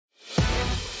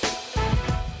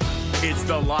It's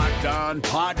the Locked On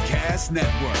Podcast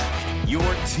Network, your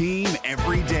team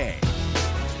every day.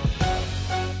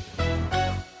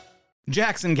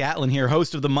 Jackson Gatlin here,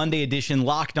 host of the Monday edition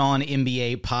Locked On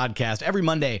NBA podcast. Every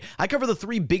Monday, I cover the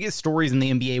three biggest stories in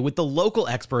the NBA with the local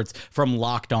experts from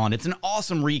Locked On. It's an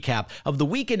awesome recap of the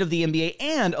weekend of the NBA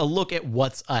and a look at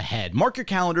what's ahead. Mark your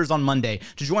calendars on Monday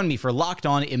to join me for Locked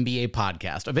On NBA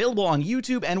podcast, available on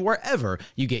YouTube and wherever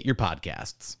you get your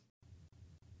podcasts.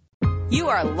 You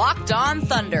are Locked On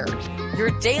Thunder,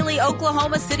 your daily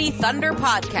Oklahoma City Thunder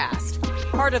podcast.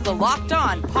 Part of the Locked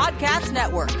On Podcast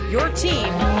Network, your team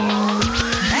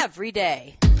every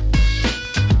day.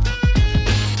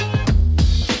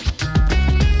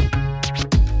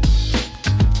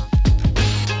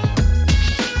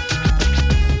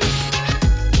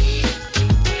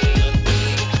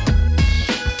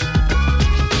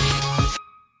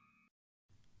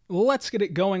 Let's get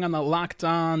it going on the Locked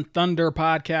On Thunder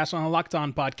podcast on the Locked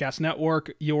On Podcast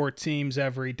Network, your teams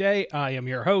every day. I am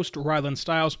your host, Rylan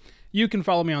Stiles. You can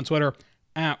follow me on Twitter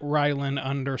at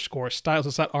Rylan_Stiles.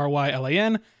 It's at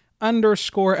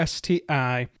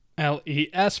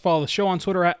RYLAN_STILES. Follow the show on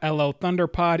Twitter at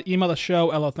LOThunderPod. Email the show,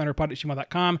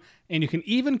 LOThunderPod@gmail.com. And you can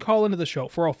even call into the show,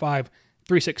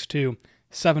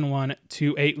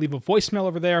 405-362-7128. Leave a voicemail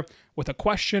over there with a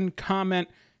question, comment,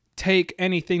 take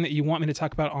anything that you want me to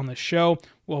talk about on the show.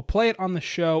 We'll play it on the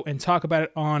show and talk about it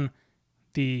on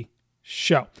the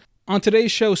show. On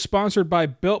today's show, sponsored by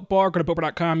Built Bar, go to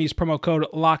BuiltBar.com, use promo code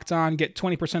LOCKEDON, get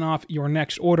 20% off your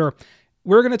next order.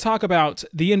 We're going to talk about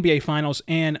the NBA Finals,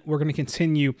 and we're going to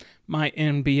continue my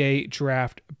NBA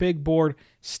draft big board.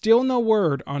 Still no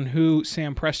word on who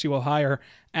Sam Presti will hire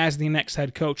as the next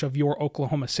head coach of your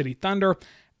Oklahoma City Thunder.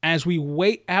 As we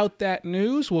wait out that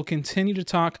news, we'll continue to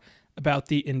talk about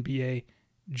the NBA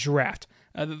draft.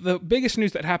 The biggest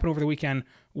news that happened over the weekend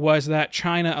was that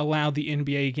China allowed the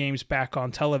NBA games back on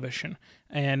television.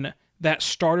 And that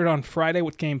started on Friday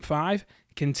with Game 5,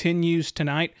 continues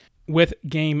tonight with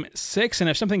Game 6. And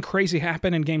if something crazy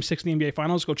happened in Game 6 of the NBA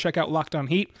Finals, go check out Locked On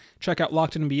Heat, check out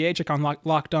Locked On NBA, check out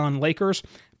Locked On Lakers,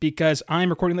 because I'm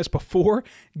recording this before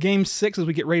Game 6 as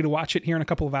we get ready to watch it here in a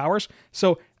couple of hours.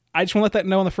 So I just want to let that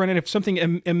know on the front end. If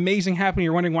something amazing happened,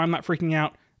 you're wondering why I'm not freaking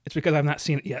out, it's because I've not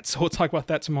seen it yet. So we'll talk about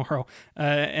that tomorrow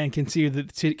and continue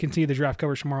the draft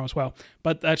coverage tomorrow as well.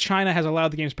 But China has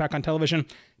allowed the games back on television.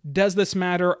 Does this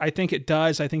matter? I think it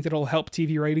does. I think that it'll help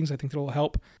TV ratings. I think that it'll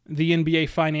help the NBA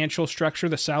financial structure,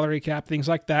 the salary cap, things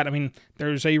like that. I mean,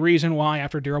 there's a reason why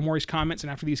after Daryl Morey's comments and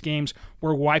after these games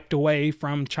were wiped away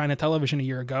from China television a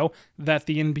year ago, that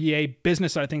the NBA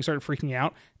business side of things started freaking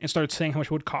out and started saying how much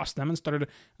it would cost them and started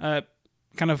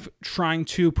kind of trying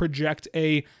to project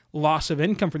a loss of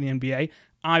income for the NBA.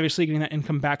 Obviously, getting that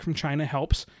income back from China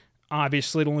helps.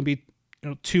 Obviously, it'll only be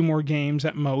 2 more games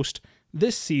at most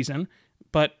this season,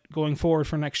 but going forward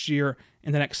for next year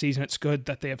and the next season, it's good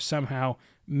that they have somehow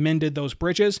mended those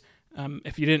bridges.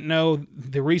 If you didn't know,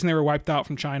 the reason they were wiped out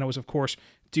from China was, of course,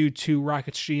 due to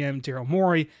Rockets GM Daryl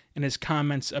Morey and his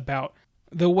comments about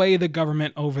the way the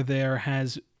government over there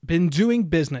has been doing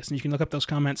business. And you can look up those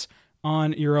comments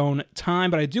on your own time.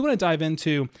 But I do want to dive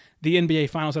into the NBA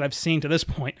Finals that I've seen to this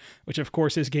point, which of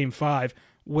course is Game 5,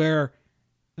 where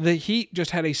the Heat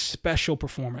just had a special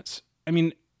performance. I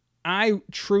mean, I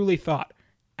truly thought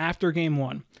after Game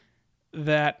 1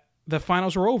 that the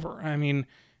finals were over. I mean,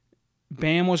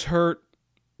 Bam was hurt,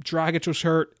 Dragic was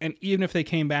hurt, and even if they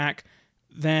came back,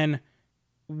 then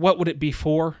what would it be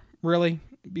for, really?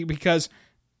 Because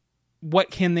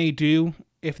what can they do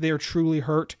if they're truly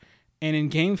hurt? And in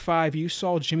Game 5, you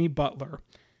saw Jimmy Butler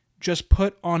just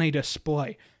put on a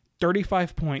display.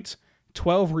 35 points,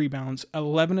 12 rebounds,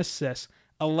 11 assists,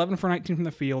 11 for 19 from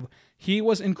the field. He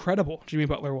was incredible, Jimmy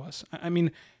Butler was. I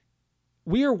mean,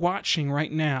 we are watching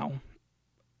right now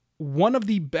one of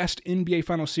the best NBA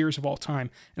Final Series of all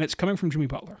time, and it's coming from Jimmy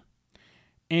Butler.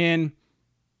 And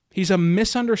he's a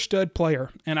misunderstood player,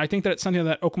 and I think that it's something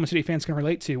that Oklahoma City fans can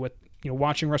relate to with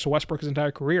watching Russell Westbrook his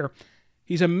entire career.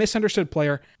 He's a misunderstood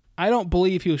player. I don't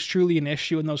believe he was truly an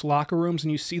issue in those locker rooms,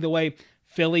 and you see the way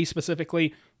Philly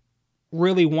specifically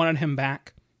really wanted him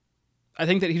back. I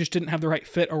think that he just didn't have the right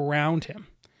fit around him.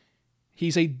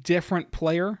 He's a different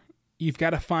player. You've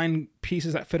got to find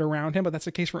pieces that fit around him, but that's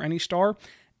the case for any star,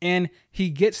 and he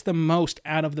gets the most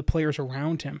out of the players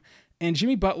around him. And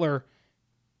Jimmy Butler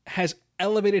has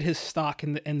elevated his stock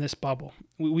in this bubble.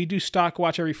 We do stock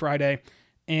watch every Friday,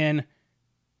 and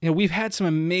we've had some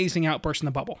amazing outbursts in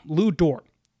the bubble. Lou Dort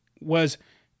was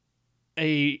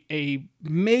a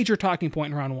major talking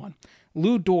point in round 1.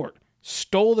 Lou Dort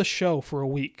stole the show for a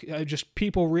week. Just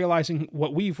people realizing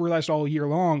what we've realized all year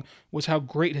long was how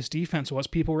great his defense was.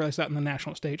 People realized that on the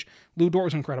national stage. Lou Dort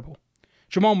was incredible.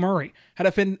 Jamal Murray had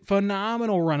a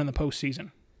phenomenal run in the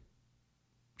postseason.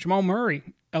 Jamal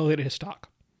Murray elevated his stock,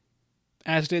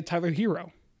 as did Tyler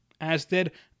Hero, as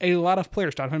did a lot of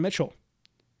players, Donovan Mitchell.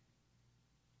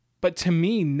 But to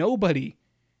me, nobody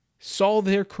saw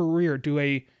their career do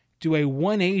a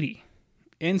 180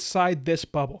 inside this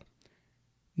bubble.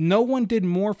 No one did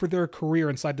more for their career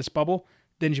inside this bubble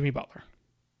than Jimmy Butler.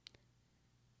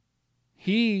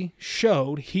 He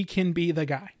showed he can be the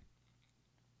guy.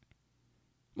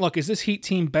 Look, is this Heat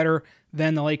team better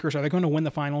than the Lakers? Are they going to win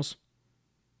the finals?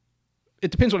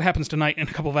 It depends what happens tonight in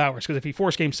a couple of hours, because if he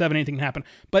forced Game 7, anything can happen.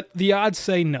 But the odds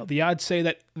say no. The odds say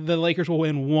that the Lakers will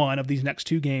win one of these next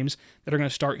 2 games that are going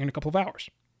to start in a couple of hours.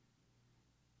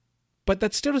 But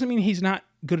that still doesn't mean he's not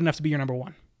good enough to be your number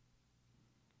one.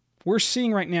 We're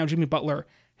seeing right now Jimmy Butler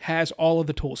has all of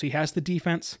the tools. He has the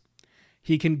defense.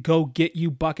 He can go get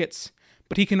you buckets,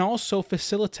 but he can also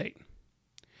facilitate.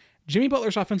 Jimmy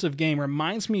Butler's offensive game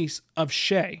reminds me of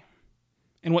Shea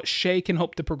and what Shea can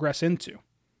hope to progress into.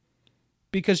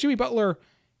 Because Jimmy Butler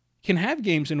can have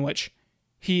games in which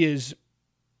he is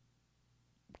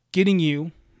getting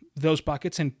you those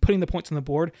buckets and putting the points on the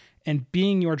board and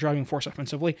being your driving force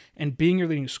offensively and being your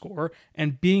leading scorer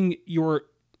and being your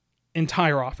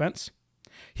entire offense.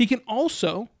 He can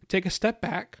also take a step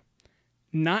back,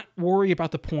 not worry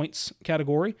about the points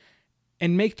category,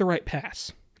 and make the right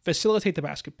pass, facilitate the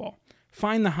basketball,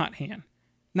 find the hot hand,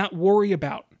 not worry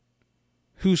about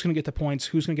who's going to get the points,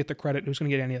 who's going to get the credit, who's going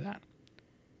to get any of that.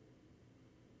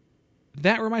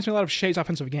 That reminds me a lot of Shea's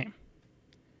offensive game.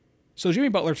 So Jimmy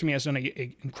Butler, to me, has done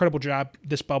an incredible job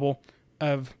this bubble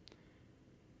of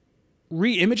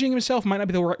re-imaging himself. Might not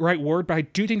be the right word, but I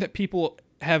do think that people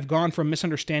have gone from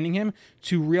misunderstanding him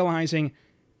to realizing,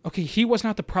 okay, he was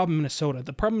not the problem in Minnesota.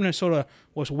 The problem in Minnesota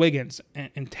was Wiggins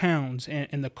and Towns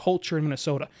and the culture in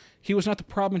Minnesota. He was not the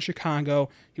problem in Chicago.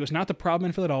 He was not the problem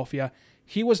in Philadelphia.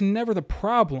 He was never the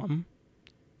problem.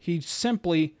 He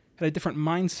simply had a different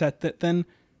mindset than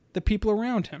the people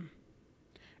around him.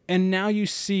 And now you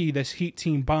see this Heat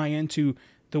team buy into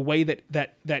the way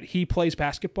that he plays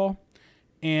basketball.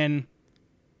 And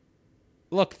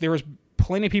look, there was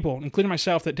plenty of people, including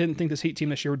myself, that didn't think this Heat team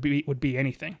this year would be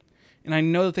anything. And I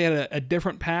know that they had a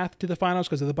different path to the finals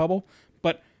because of the bubble,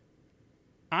 but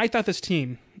I thought this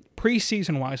team,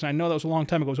 preseason-wise, and I know that was a long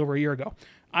time ago, it was over a year ago,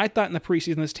 I thought in the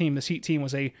preseason this Heat team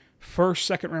was a first,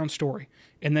 second-round story.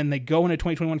 And then they go into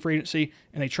 2021 free agency,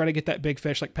 and they try to get that big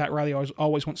fish like Pat Riley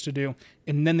always wants to do,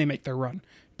 and then they make their run.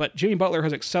 But Jimmy Butler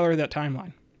has accelerated that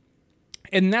timeline.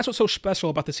 And that's what's so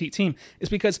special about this Heat team, is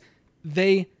because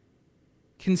they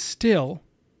can still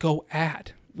go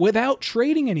at without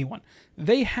trading anyone.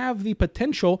 They have the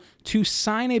potential to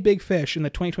sign a big fish in the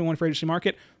 2021 free agency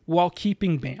market while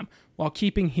keeping Bam, while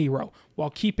keeping Hero,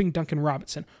 while keeping Duncan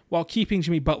Robinson, while keeping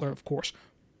Jimmy Butler, of course,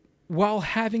 while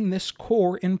having this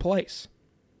core in place.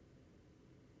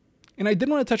 And I did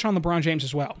want to touch on LeBron James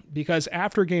as well, because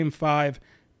after Game 5,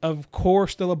 of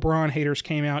course the LeBron haters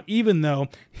came out, even though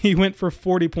he went for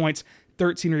 40 points,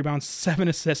 13 rebounds, 7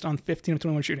 assists on 15 of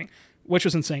 21 shooting, which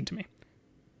was insane to me.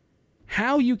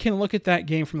 How you can look at that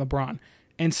game from LeBron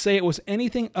and say it was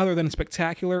anything other than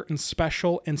spectacular and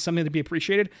special and something to be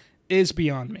appreciated is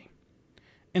beyond me.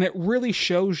 And it really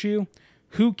shows you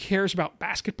who cares about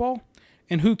basketball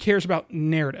and who cares about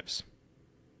narratives.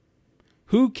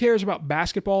 Who cares about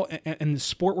basketball and the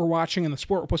sport we're watching and the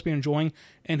sport we're supposed to be enjoying,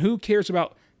 and who cares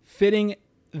about fitting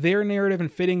their narrative and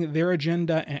fitting their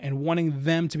agenda and wanting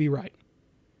them to be right.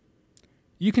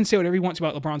 You can say whatever you want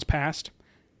about LeBron's past.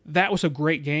 That was a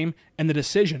great game, and the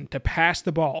decision to pass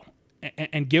the ball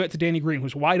and give it to Danny Green,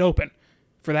 who's wide open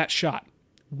for that shot,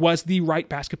 was the right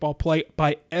basketball play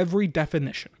by every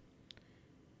definition.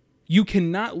 You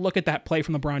cannot look at that play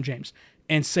from LeBron James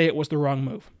and say it was the wrong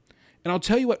move. And I'll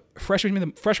tell you what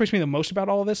frustrates me the most about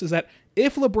all of this is that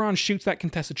if LeBron shoots that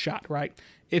contested shot, right,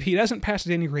 if he doesn't pass to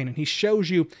Danny Green and he shows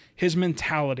you his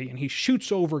mentality and he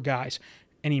shoots over guys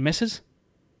and he misses,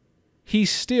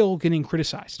 he's still getting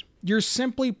criticized. You're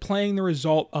simply playing the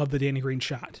result of the Danny Green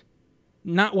shot,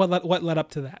 not what led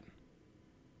up to that.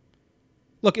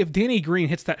 Look, if Danny Green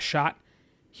hits that shot,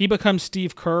 he becomes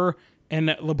Steve Kerr and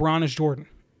LeBron is Jordan.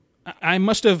 I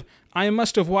must have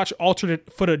watched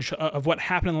alternate footage of what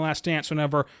happened in The Last Dance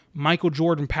whenever Michael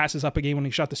Jordan passes up a game when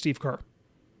he shot to Steve Kerr.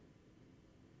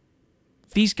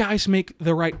 These guys make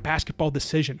the right basketball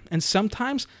decision, and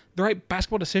sometimes the right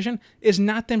basketball decision is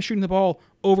not them shooting the ball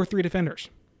over 3 defenders.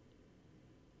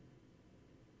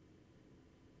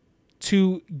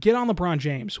 To get on LeBron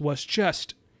James was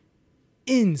just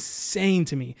insane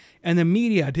to me. And the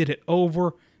media did it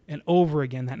over and over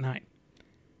again that night.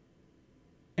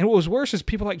 And what was worse is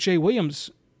people like Jay Williams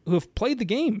who have played the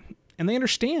game and they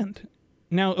understand.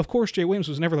 Now, of course, Jay Williams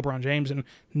was never LeBron James and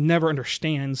never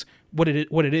understands what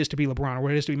it is to be LeBron or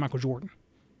what it is to be Michael Jordan.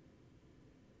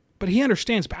 But he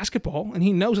understands basketball and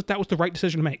he knows that was the right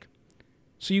decision to make.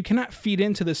 So you cannot feed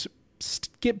into this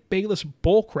Skip Bayless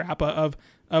bull crap of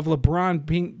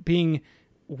LeBron being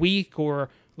weak or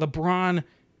LeBron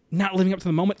not living up to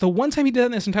the moment. The one time he did that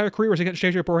in his entire career was against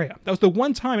JJ Barea. That was the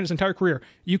one time in his entire career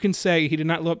you can say he did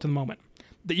not live up to the moment.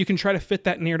 That you can try to fit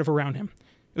that narrative around him.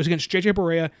 It was against JJ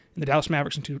Barea and the Dallas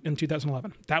Mavericks in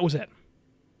 2011. That was it.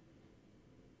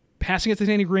 Passing it to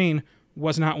Danny Green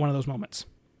was not one of those moments.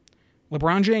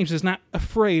 LeBron James is not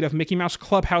afraid of Mickey Mouse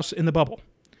Clubhouse in the bubble.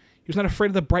 He was not afraid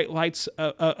of the bright lights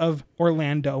of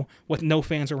Orlando with no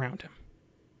fans around him.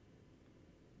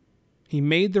 He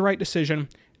made the right decision.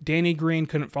 Danny Green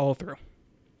couldn't follow through.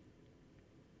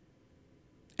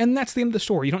 And that's the end of the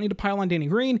story. You don't need to pile on Danny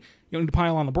Green. You don't need to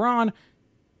pile on LeBron.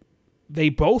 They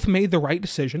both made the right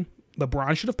decision.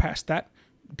 LeBron should have passed that.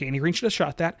 Danny Green should have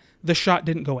shot that. The shot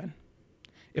didn't go in.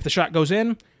 If the shot goes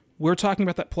in, we're talking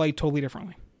about that play totally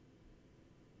differently.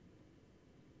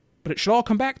 But it should all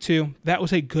come back to that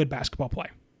was a good basketball play.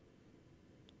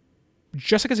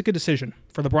 Just like it's a good decision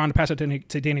for LeBron to pass it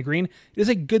to Danny Green, it is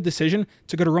a good decision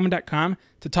to go to Roman.com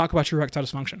to talk about your erectile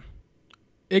dysfunction.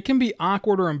 It can be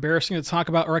awkward or embarrassing to talk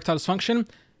about erectile dysfunction.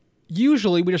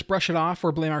 Usually we just brush it off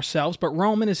or blame ourselves, but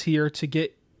Roman is here to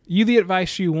get you the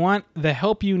advice you want, the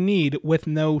help you need with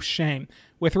no shame.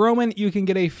 With Roman, you can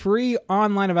get a free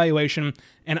online evaluation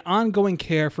and ongoing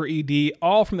care for ED,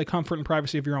 all from the comfort and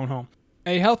privacy of your own home.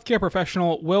 A healthcare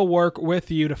professional will work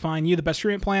with you to find you the best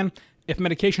treatment plan. If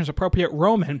medication is appropriate,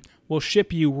 Roman will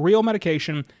ship you real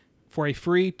medication for a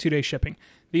free 2-day shipping.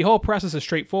 The whole process is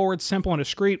straightforward, simple, and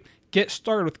discreet. Get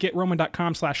started with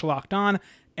GetRoman.com/lockedon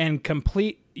and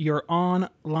complete your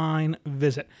online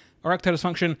visit. Erectile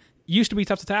dysfunction used to be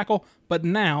tough to tackle, but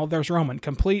now there's Roman.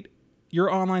 Complete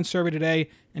your online survey today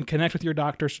and connect with your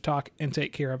doctors to talk and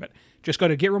take care of it. Just go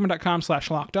to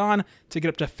GetRoman.com/lockedon to get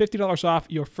up to $50 off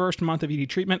your first month of ED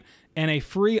treatment and a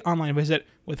free online visit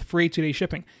with free 2-day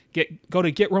shipping. Go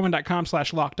to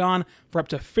GetRoman.com/lockedon for up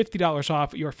to $50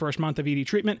 off your first month of ED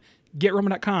treatment.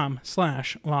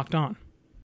 GetRoman.com/lockedon.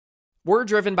 We're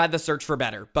driven by the search for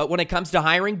better, but when it comes to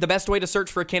hiring, the best way to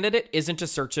search for a candidate isn't to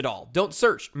search at all. Don't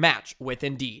search, match with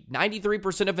Indeed.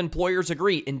 93% of employers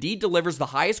agree Indeed delivers the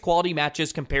highest quality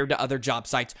matches compared to other job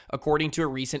sites, according to a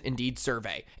recent Indeed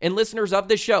survey. And listeners of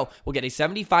this show will get a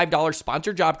 $75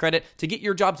 sponsored job credit to get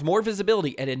your jobs more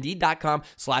visibility at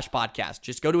Indeed.com/podcast.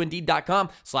 Just go to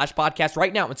Indeed.com/podcast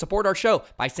right now and support our show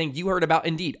by saying you heard about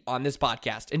Indeed on this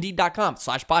podcast.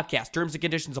 Indeed.com/podcast. Terms and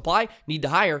conditions apply. Need to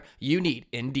hire? You need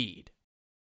Indeed.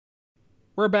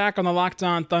 We're back on the Locked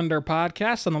On Thunder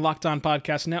podcast on the Locked On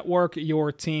Podcast Network,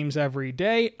 your teams every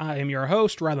day. I am your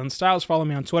host, Rylan Stiles. Follow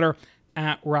me on Twitter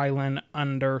at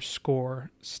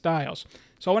Rylan_Stiles.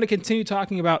 So I want to continue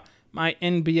talking about my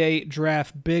NBA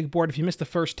draft big board. If you missed the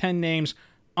first 10 names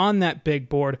on that big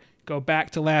board, go back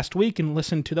to last week and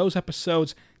listen to those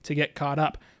episodes to get caught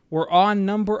up. We're on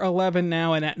number 11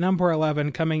 now, and at number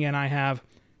 11 coming in, I have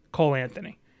Cole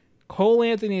Anthony. Cole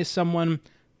Anthony is someone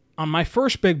on my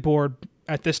first big board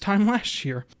at this time last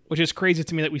year, which is crazy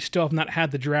to me that we still have not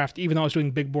had the draft, even though I was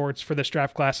doing big boards for this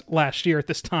draft class last year at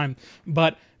this time.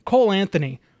 But Cole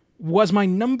Anthony was my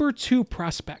number 2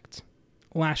 prospect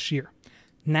last year.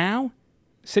 Now,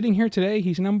 sitting here today,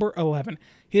 he's number 11.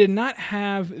 He did not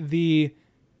have the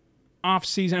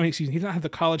he did not have the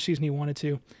college season he wanted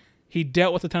to. He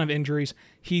dealt with a ton of injuries.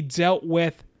 He dealt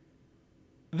with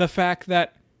the fact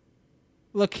that,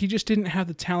 look, he just didn't have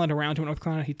the talent around him in North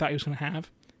Carolina he thought he was going to have.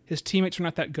 His teammates were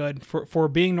not that good. For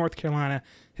being North Carolina,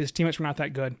 his teammates were not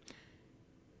that good.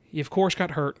 He, of course,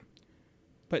 got hurt.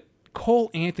 But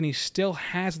Cole Anthony still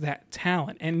has that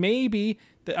talent. And maybe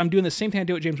I'm doing the same thing I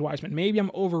did with James Wiseman. Maybe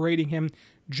I'm overrating him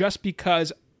just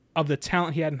because of the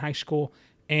talent he had in high school.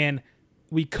 And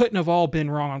we couldn't have all been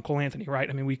wrong on Cole Anthony, right?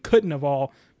 I mean, we couldn't have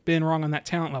all been wrong on that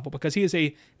talent level because he is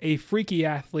a freaky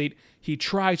athlete. He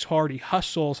tries hard. He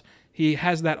hustles. He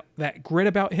has that grit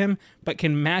about him, but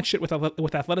can match it with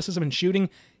athleticism and shooting.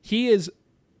 He is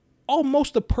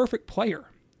almost the perfect player,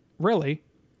 really.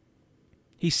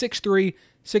 He's 6'3",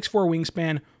 6'4"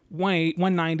 wingspan,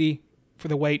 190 for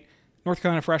the weight. North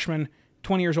Carolina freshman,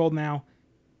 20 years old now.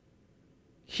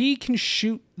 He can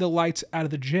shoot the lights out of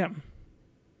the gym.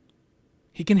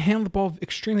 He can handle the ball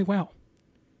extremely well.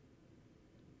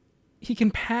 He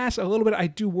can pass a little bit. I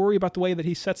do worry about the way that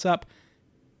he sets up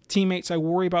teammates. I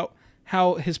worry about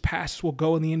how his passes will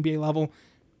go in the NBA level.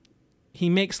 He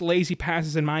makes lazy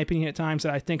passes, in my opinion, at times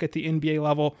that I think at the NBA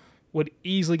level would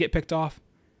easily get picked off.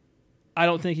 I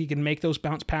don't think he can make those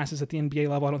bounce passes at the NBA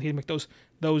level. I don't think he can make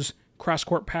those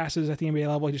cross-court passes at the NBA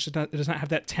level. He just does not have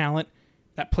that talent,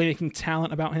 that playmaking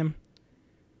talent about him.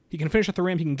 He can finish at the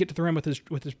rim. He can get to the rim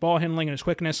with his ball handling and his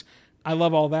quickness. I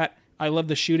love all that. I love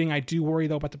the shooting. I do worry,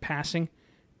 though, about the passing.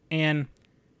 And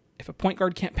if a point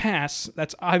guard can't pass,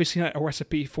 that's obviously not a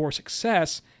recipe for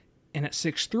success. And at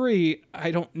 6'3",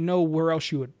 I don't know where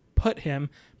else you would put him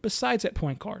besides at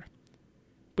point guard.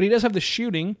 But he does have the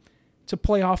shooting to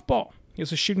play off ball. He has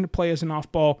the shooting to play as an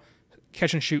off ball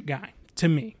catch and shoot guy, to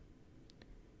me.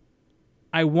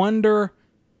 I wonder,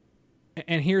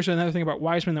 and here's another thing about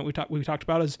Wiseman that we talked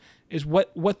about is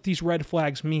what these red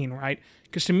flags mean, right?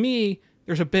 Because to me,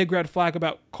 there's a big red flag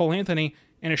about Cole Anthony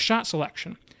and his shot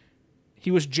selection.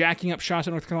 He was jacking up shots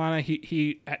at North Carolina.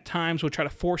 He at times would try to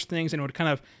force things and would kind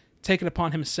of take it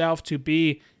upon himself to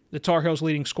be the Tar Heels'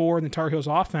 leading scorer in the Tar Heels'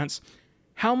 offense.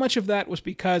 How much of that was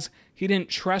because he didn't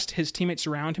trust his teammates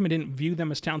around him and didn't view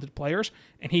them as talented players,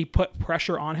 and he put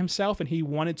pressure on himself and he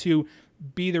wanted to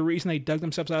be the reason they dug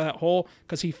themselves out of that hole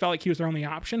because he felt like he was their only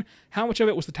option? How much of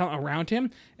it was the talent around him,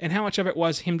 and how much of it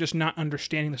was him just not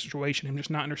understanding the situation, him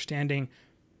just not understanding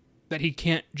that he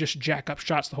can't just jack up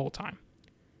shots the whole time?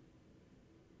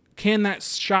 Can that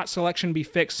shot selection be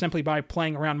fixed simply by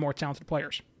playing around more talented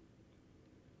players?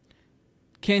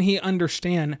 Can he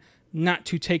understand not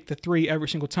to take the three every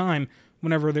single time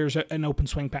whenever there's an open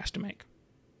swing pass to make?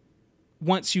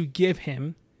 Once you give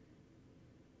him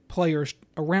players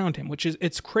around him,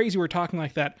 it's crazy we're talking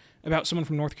like that about someone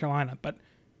from North Carolina, but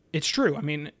it's true. I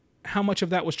mean, how much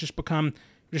of that was just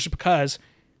because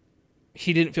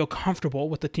he didn't feel comfortable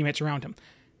with the teammates around him?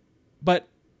 But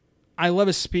I love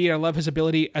his speed. I love his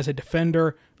ability as a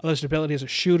defender. I love his ability as a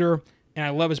shooter. And I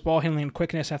love his ball handling and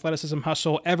quickness, athleticism,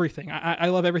 hustle, everything. I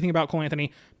love everything about Cole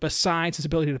Anthony besides his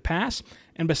ability to pass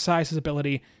and besides his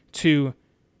ability to,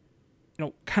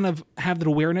 kind of have that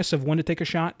awareness of when to take a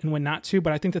shot and when not to.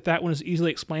 But I think that one is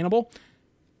easily explainable.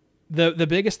 The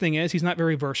biggest thing is he's not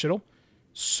very versatile.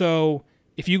 So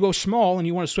if you go small and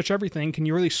you want to switch everything, can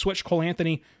you really switch Cole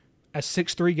Anthony, a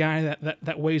 6'3" guy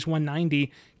that weighs 190?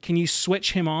 Can you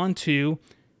switch him on to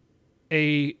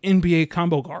a NBA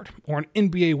combo guard or an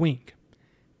NBA wing?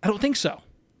 I don't think so.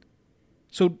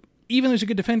 So even though he's a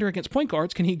good defender against point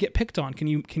guards, can he get picked on? Can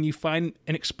you find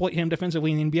and exploit him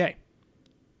defensively in the NBA?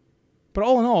 But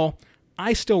all in all,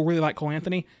 I still really like Cole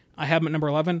Anthony. I have him at number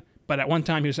 11, but at one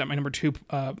time he was at my number 2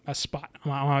 spot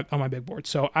on my big board.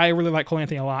 So I really like Cole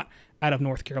Anthony a lot out of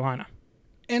North Carolina.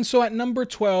 And so at number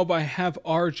 12, I have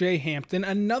RJ Hampton,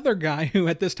 another guy who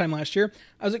at this time last year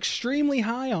I was extremely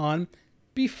high on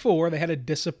before they had a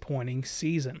disappointing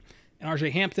season. And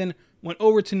RJ Hampton went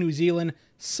over to New Zealand,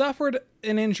 suffered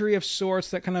an injury of sorts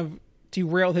that kind of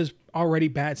derailed his already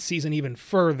bad season even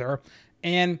further.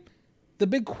 And the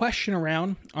big question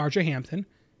around RJ Hampton,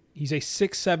 he's a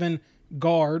 6'7"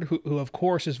 guard who of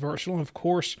course is versatile and of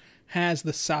course has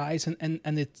the size and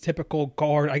the typical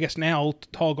guard. I guess now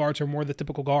tall guards are more the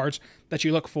typical guards that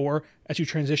you look for as you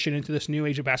transition into this new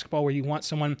age of basketball where you want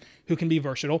someone who can be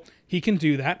versatile. He can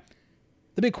do that.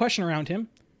 The big question around him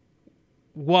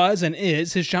was and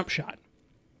is his jump shot.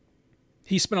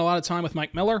 He spent a lot of time with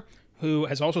Mike Miller, who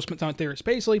has also spent time with Darius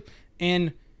Baisley,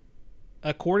 and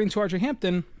according to RJ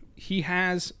Hampton, he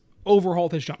has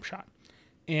overhauled his jump shot.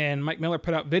 And Mike Miller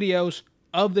put out videos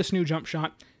of this new jump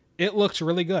shot. It looks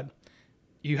really good.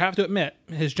 You have to admit,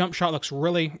 his jump shot looks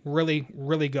really, really,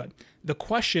 really good. The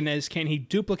question is, can he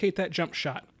duplicate that jump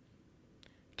shot?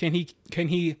 Can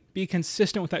he be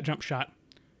consistent with that jump shot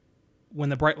when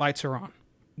the bright lights are on?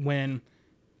 When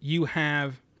you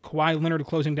have Kawhi Leonard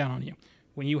closing down on you,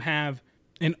 when you have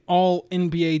an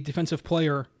all-NBA defensive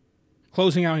player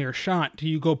closing out on your shot, do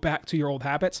you go back to your old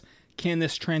habits? Can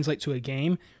this translate to a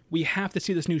game? We have to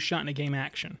see this new shot in a game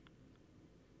action.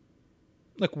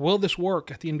 Look, will this work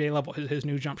at the NBA level, his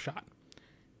new jump shot?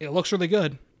 It looks really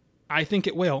good. I think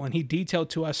it will, and he detailed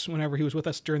to us whenever he was with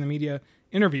us during the media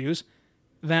interviews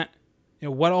that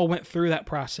what all went through that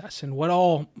process and what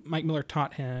all Mike Miller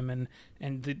taught him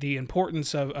and the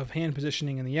importance of hand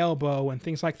positioning in the elbow and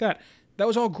things like that. That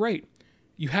was all great.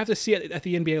 You have to see it at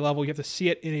the NBA level. You have to see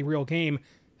it in a real game.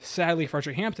 Sadly for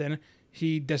RJ Hampton,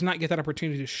 he does not get that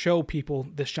opportunity to show people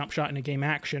this jump shot in a game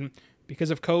action because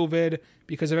of COVID,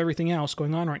 because of everything else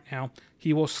going on right now.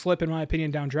 He will slip, in my opinion,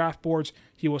 down draft boards.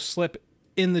 He will slip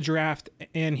in the draft,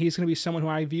 and he's going to be someone who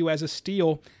I view as a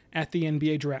steal at the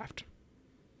NBA draft,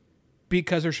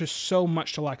 because there's just so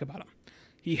much to like about him.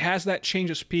 He has that change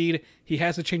of speed. He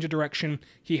has the change of direction.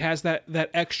 He has that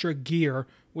extra gear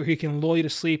where he can lull you to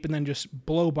sleep and then just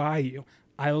blow by you.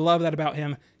 I love that about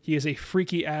him. He is a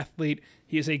freaky athlete.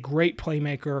 He is a great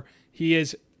playmaker. He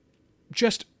is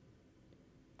just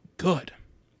good.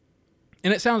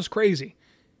 And it sounds crazy,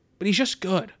 but he's just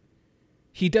good.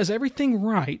 He does everything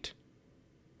right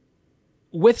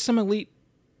with some elite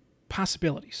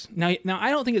possibilities. Now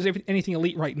I don't think there's anything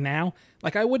elite right now.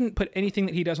 Like, I wouldn't put anything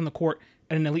that he does on the court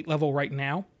at an elite level right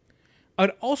now.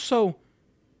 I'd also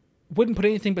wouldn't put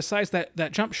anything besides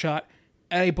that jump shot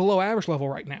at a below average level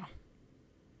right now.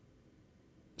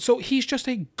 So he's just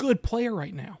a good player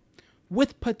right now,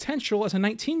 with potential as a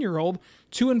 19-year-old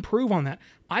to improve on that.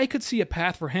 I could see a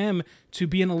path for him to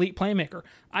be an elite playmaker.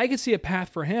 I could see a path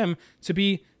for him to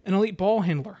be an elite ball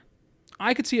handler.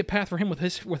 I could see a path for him with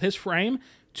his frame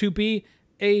to be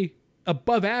a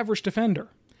above average defender.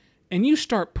 And you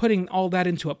start putting all that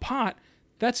into a pot,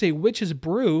 that's a witch's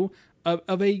brew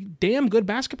of a damn good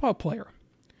basketball player.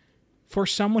 For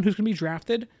someone who's going to be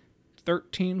drafted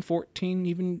 13, 14,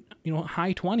 even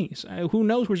high 20s. Who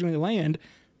knows where he's going to land?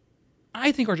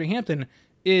 I think RJ Hampton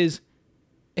is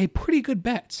a pretty good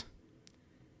bet.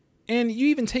 And you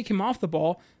even take him off the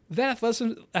ball, that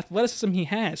athleticism he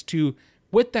has to,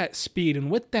 with that speed and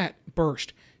with that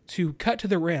burst, to cut to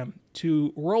the rim,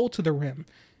 to roll to the rim,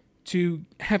 to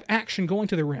have action going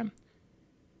to the rim.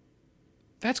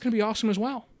 That's going to be awesome as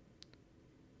well.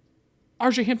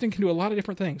 RJ Hampton can do a lot of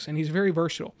different things, and he's very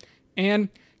versatile. And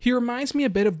he reminds me a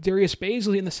bit of Darius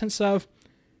Bazley in the sense of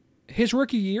his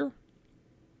rookie year.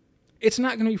 It's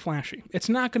not going to be flashy. It's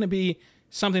not going to be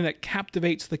something that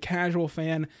captivates the casual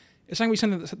fan. It's not going to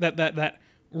be something that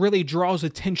really draws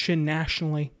attention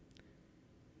nationally.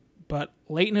 But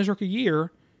late in his rookie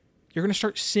year, you're going to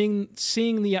start seeing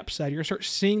the upside. You're going to start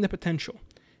seeing the potential.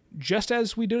 Just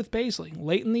as we did with Bazley.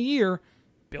 Late in the year,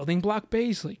 building block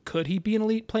Bazley. Could he be an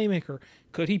elite playmaker?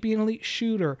 Could he be an elite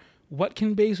shooter? What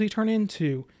can Bazley turn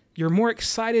into? You're more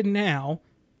excited now,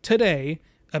 today,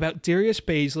 about Darius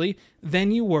Bazley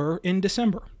than you were in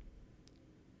December.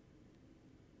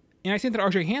 And I think that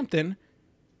RJ Hampton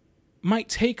might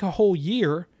take a whole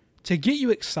year to get you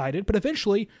excited, but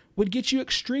eventually would get you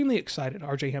extremely excited,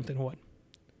 RJ Hampton would.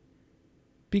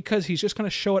 Because he's just going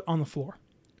to show it on the floor.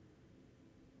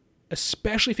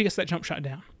 Especially if he gets that jump shot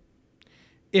down.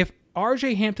 If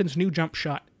RJ Hampton's new jump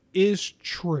shot is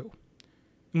true,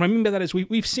 and what I mean by that is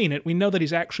we've seen it. We know that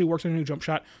he's actually worked on a new jump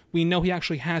shot. We know he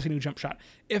actually has a new jump shot.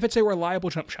 If it's a reliable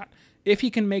jump shot, if he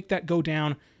can make that go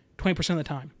down 20% of the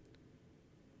time,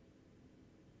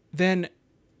 then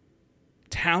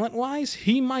talent-wise,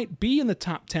 he might be in the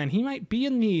top 10. He might be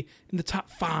in the top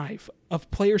 5 of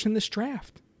players in this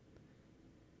draft.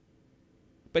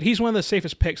 But he's one of the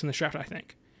safest picks in this draft, I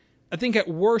think. I think at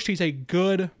worst, he's a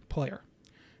good player.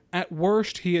 At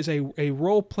worst, he is a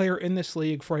role player in this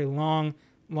league for a long,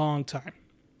 long time.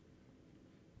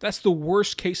 That's the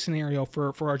worst case scenario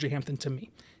for RJ Hampton to me,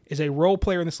 is a role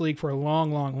player in this league for a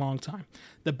long, long, long time.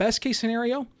 The best case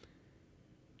scenario,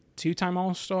 2-time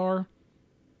All-Star,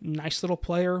 nice little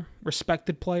player,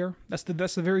 respected player. That's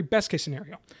the very best case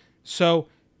scenario. So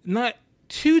not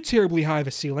too terribly high of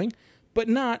a ceiling, but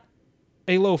not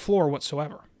a low floor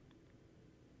whatsoever.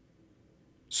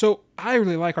 So I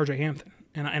really like RJ Hampton,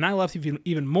 and I loved him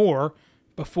even more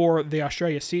before the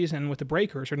Australia season with the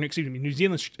Breakers, or excuse me, New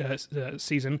Zealand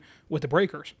season with the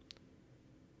Breakers.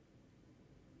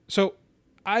 So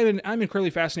I'm incredibly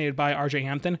fascinated by RJ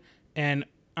Hampton, and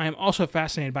I'm also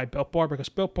fascinated by Built Bar, because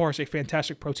Built Bar is a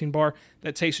fantastic protein bar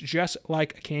that tastes just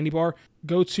like a candy bar.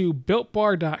 Go to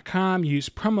BuiltBar.com, use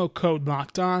promo code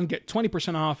LOCKEDON, get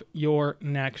 20% off your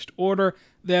next order.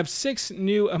 They have 6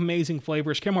 new amazing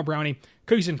flavors: caramel brownie,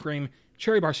 cookies and cream,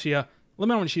 cherry barcia,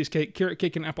 lemon almond cheesecake, carrot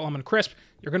cake, and apple almond crisp.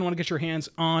 You're going to want to get your hands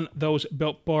on those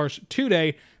Built Bars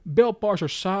today. Built Bars are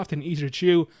soft and easy to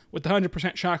chew with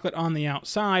 100% chocolate on the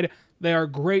outside. They are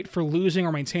great for losing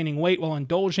or maintaining weight while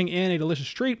indulging in a delicious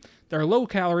treat. They're low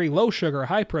calorie, low sugar,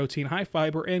 high protein, high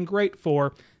fiber, and great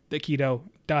for the keto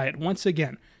diet. Once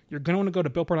again, you're going to want to go to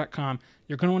BuiltBar.com.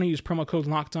 You're going to want to use promo code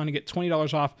LOCKEDON to get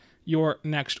 $20 off your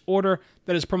next order.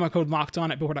 That is promo code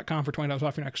LOCKEDON at BuiltBar.com for $20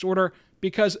 off your next order,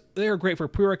 because they're great for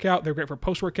pre-workout, they're great for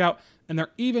post-workout, and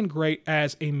they're even great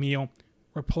as a meal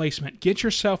replacement. Get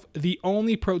yourself the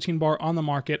only protein bar on the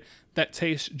market that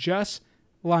tastes just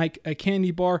like a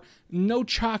candy bar. No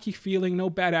chalky feeling, no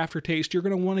bad aftertaste. You're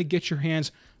going to want to get your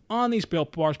hands on these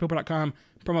Built Bars. BuiltBar.com,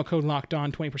 promo code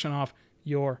LOCKEDON, 20% off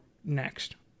your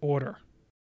next order.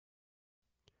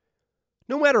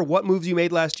 No matter what moves you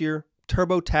made last year,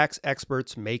 TurboTax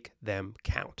experts make them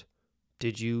count.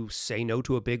 Did you say no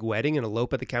to a big wedding and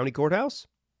elope at the county courthouse?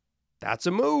 That's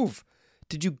a move.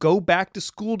 Did you go back to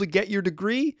school to get your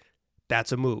degree?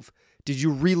 That's a move. Did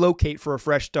you relocate for a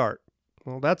fresh start?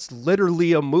 Well, that's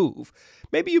literally a move.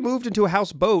 Maybe you moved into a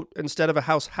houseboat instead of a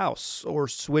house, or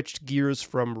switched gears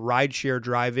from rideshare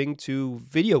driving to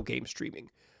video game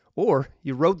streaming. Or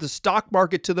you rode the stock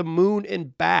market to the moon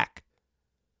and back.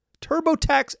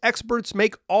 TurboTax experts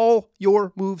make all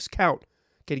your moves count,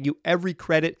 getting you every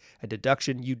credit and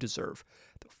deduction you deserve.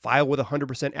 They'll file with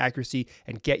 100% accuracy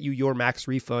and get you your max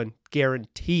refund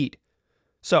guaranteed.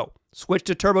 So, switch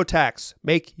to TurboTax.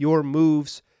 Make your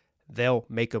moves. They'll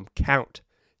make them count.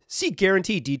 See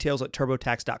guarantee details at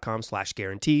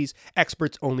turbotax.com/guarantees.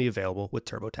 Experts only available with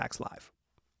TurboTax Live.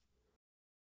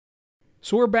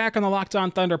 So we're back on the Locked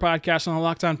On Thunder podcast on the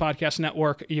Locked On Podcast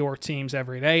Network, your teams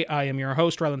every day. I am your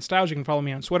host, Rylan Stiles. You can follow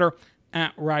me on Twitter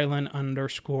at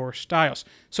Rylan_Stiles.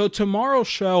 So tomorrow's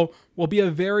show will be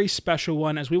a very special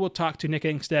one as we will talk to Nick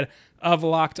Ingstead of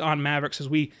Locked On Mavericks as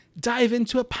we dive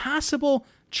into a possible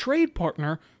trade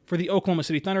partner for the Oklahoma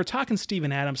City Thunder, talking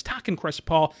Steven Adams, talking Chris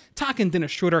Paul, talking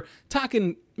Dennis Schroeder,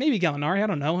 talking maybe Gallinari, I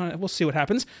don't know, we'll see what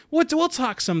happens. We'll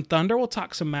talk some Thunder, we'll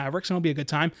talk some Mavericks, and it'll be a good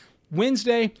time.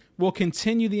 Wednesday, we'll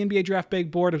continue the NBA Draft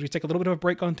Big Board as we take a little bit of a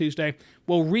break on Tuesday.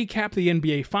 We'll recap the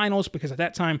NBA Finals because at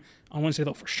that time, on Wednesday,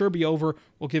 they'll for sure be over.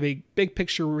 We'll give a big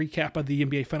picture recap of the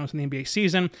NBA Finals and the NBA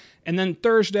season. And then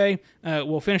Thursday,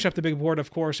 we'll finish up the Big Board,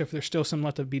 of course, if there's still some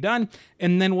left to be done.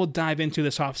 And then we'll dive into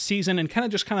this offseason and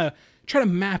kind of try to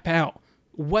map out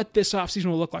what this offseason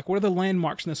will look like. What are the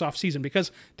landmarks in this offseason?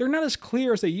 Because they're not as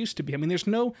clear as they used to be. I mean, there's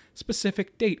no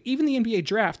specific date. Even the NBA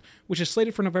draft, which is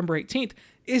slated for November 18th,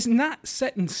 is not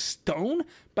set in stone,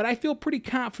 but I feel pretty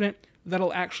confident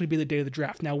that'll actually be the day of the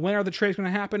draft. Now, when are the trades going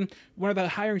to happen? When are the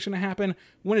hirings going to happen?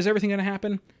 When is everything going to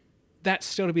happen? That's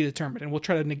still to be determined, and we'll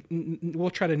try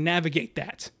to navigate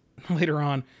that later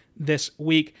on this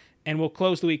week, and we'll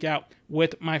close the week out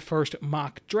with my first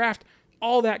mock draft.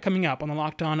 All that coming up on the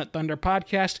Locked On Thunder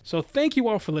podcast. So thank you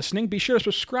all for listening. Be sure to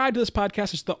subscribe to this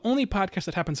podcast. It's the only podcast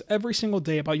that happens every single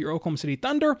day about your Oklahoma City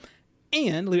Thunder.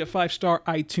 And leave a 5-star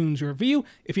iTunes review.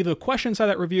 If you have a question inside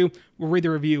that review, we'll read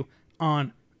the review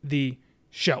on the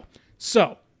show.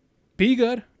 So be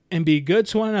good and be good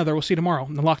to one another. We'll see you tomorrow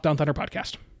on the Locked On Thunder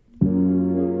podcast.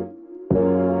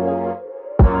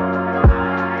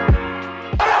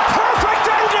 Perfect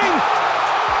ending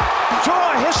to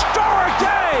a historic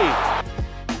day.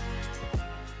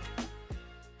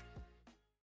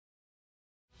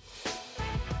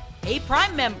 Hey,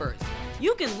 Prime members,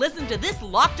 you can listen to this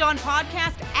Locked On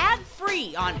podcast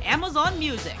ad-free on Amazon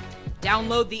Music.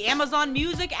 Download the Amazon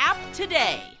Music app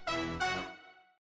today.